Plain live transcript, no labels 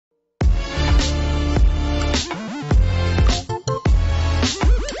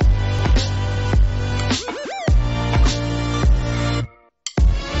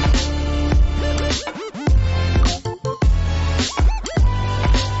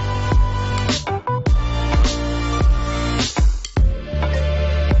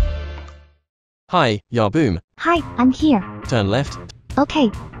Hi, Yaboom. Hi, I'm here. Turn left. Okay,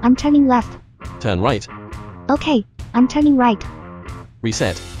 I'm turning left. Turn right. Okay, I'm turning right.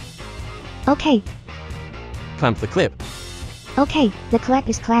 Reset. Okay, Clamp the clip. okay, the clip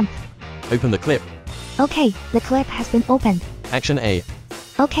is clamped. Open the clip. Okay, the clip has been opened. Action A.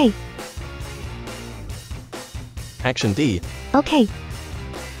 Okay, Action D. okay.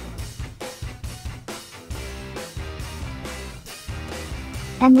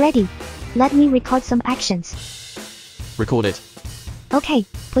 I'm ready. Let me record some actions. Record it. Okay,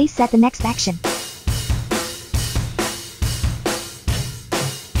 please set the next action.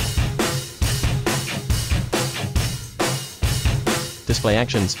 Display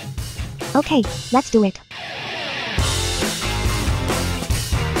actions. Okay, let's do it.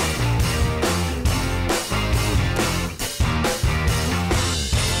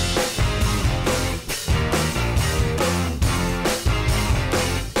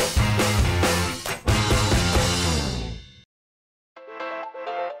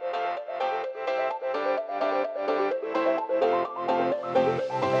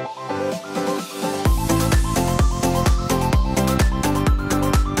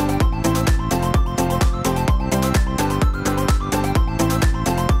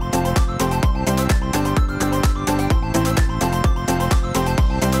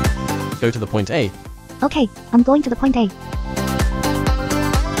 Go to the point A. Okay, I'm going to the point A.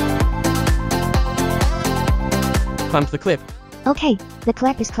 Clamp the clip. Okay, the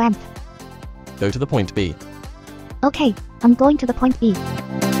clip is clamped. Go to the point B. Okay, I'm going to the point B.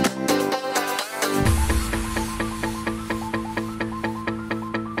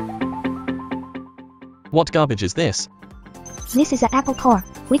 What garbage is this? This is an apple core,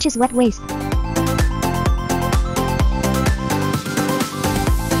 which is wet waste.